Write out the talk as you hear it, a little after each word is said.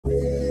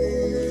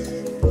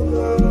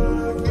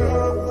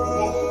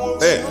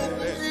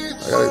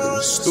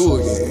stew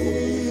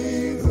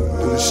again.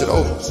 Do this shit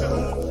over.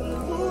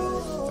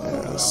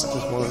 Just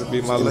wanted to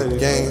be my lady.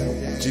 Game,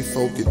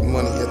 G4 get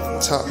money at the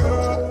top.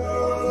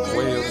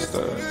 Way up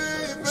there.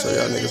 So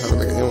y'all niggas have to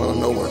make a him out of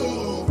nowhere.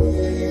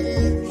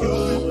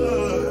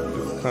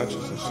 Different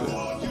countries and shit.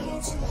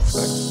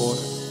 Back and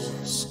forth.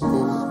 School.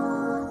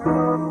 You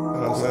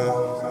know what I'm saying?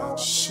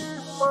 Shit.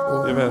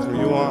 You ever had some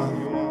U-on?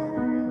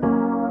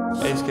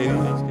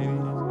 HKD?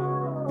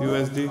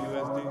 USD?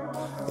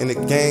 In the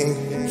game.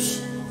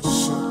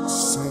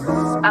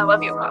 I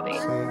love you, Bobby.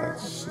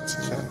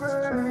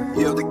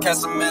 Yo, the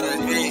Casametta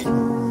hit.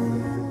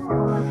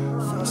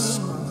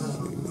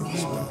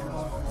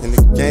 In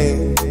the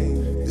game,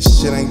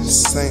 this shit ain't the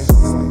same.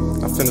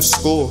 I finna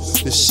score,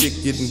 this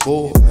shit getting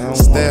bored.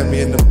 Stab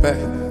me in the back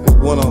with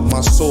one of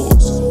my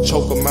swords.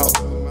 Choke them out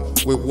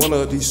with one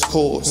of these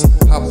cords.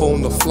 Hop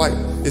on the flight,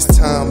 it's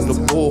time to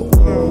board.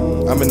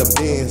 I'm in the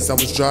Benz, I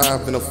was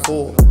driving a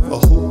Ford, a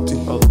hoopty.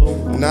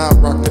 Now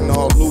I'm rocking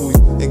all Louis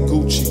and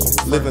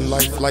Gucci, living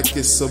life like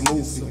it's a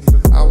movie.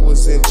 I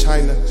was in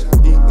China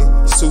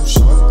eating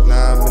sushi,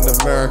 now I'm in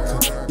America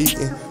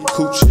eating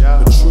coochie.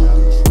 But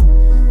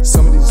truly,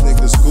 some of these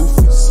niggas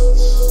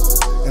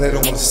goofies, and they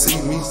don't wanna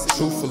see me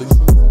truthfully.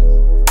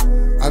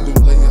 I do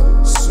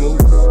layup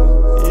smooth,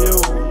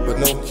 but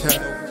no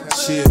cap,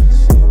 chill.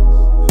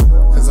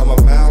 Cause I'm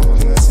a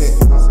malcontent.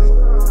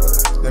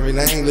 Every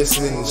name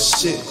listening to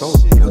shit.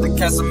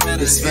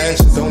 This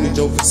fashion don't need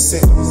your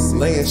consent.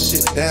 Laying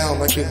shit down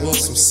like it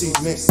was some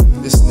cement.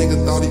 This nigga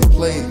thought he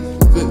played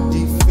good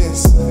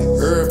defense.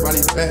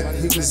 Everybody back,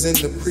 he was in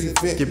the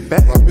prevent. Get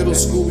back. My middle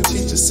school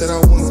teacher said I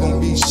wasn't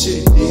gonna be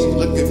shit.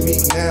 Look at me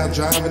now,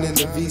 driving in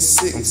the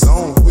V6.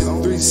 I'm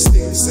with 3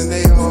 sticks and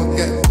they all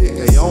got dick.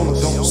 They on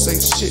don't say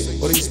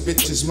shit, or these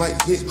bitches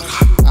might hit.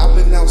 I've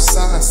been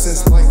outside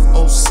since like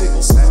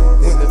 06.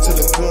 Went to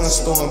the gun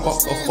store and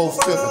bought a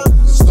 450.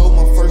 Stole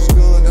my first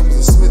gun, that was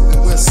a Smith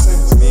 &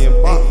 Wesson. Me and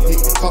Bob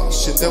getting caught,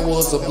 shit, that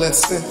was a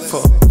blessing.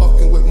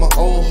 Fucking with my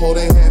old hoe,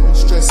 they had me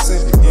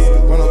stressing.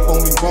 Run up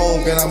on me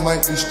wrong, and I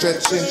might be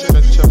stretching.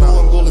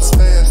 Blowing bullets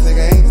fast,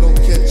 nigga, ain't no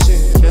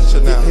catching. Get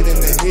hit in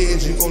the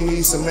head, you gon'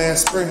 need some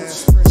aspirin.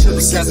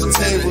 Chillin' at the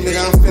table,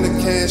 nigga, I'm finna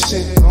cash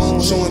in.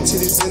 Showing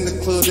titties in the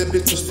club, that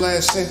bitch was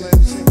flashing.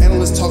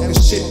 Analysts talking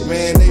shit,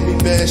 man, they be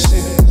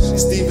bashing.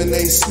 Stephen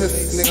A. Smith,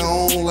 nigga,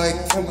 I don't like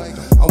him.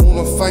 I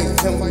wanna fight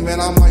him, man,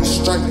 I might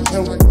strike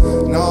him.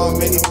 Nah,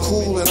 man, he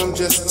cool and I'm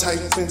just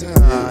typing.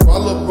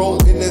 While a bro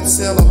in that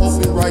cell, I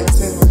hope he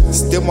writing.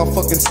 Still my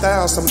fucking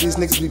style, some of these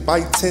niggas be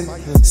biting.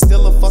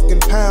 Still a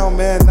fucking pound,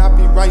 man, I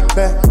be right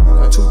back.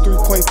 2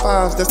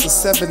 3.5s, that's a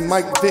 7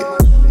 Mike Vick.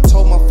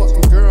 Told my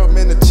fucking girl,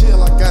 man, to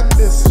chill, I got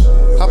this.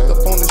 Hopped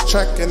up on this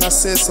track and I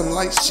said some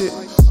light shit.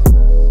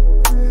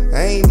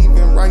 I ain't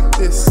even write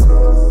this.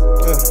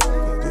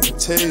 Didn't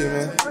tell you,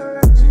 man.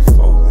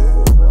 G4, man.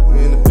 We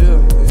in the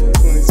building,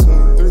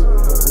 2023.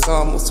 It's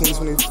almost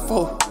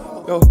 2024.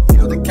 Yo,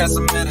 the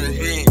Casametta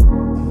hit.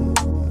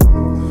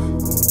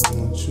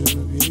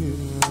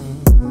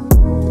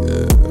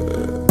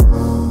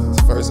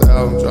 First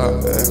album drop,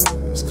 man.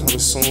 It's coming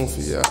soon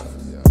for y'all.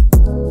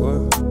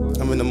 What?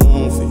 I'm in the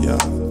moon for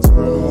y'all.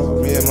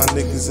 Me and my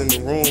niggas in the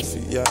room for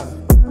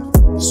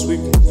y'all.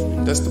 Sweeping,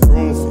 that's the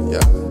broom for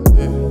y'all.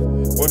 Yeah.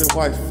 Or the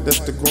wife, that's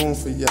the groom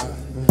for y'all.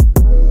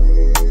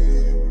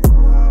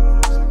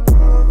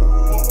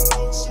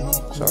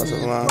 Shout out to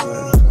the line,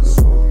 man.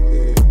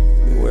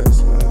 The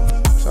West, man.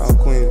 Shout out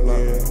Queens,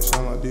 man.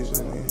 Shout out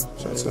DJ, man.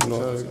 Shout out to the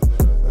North.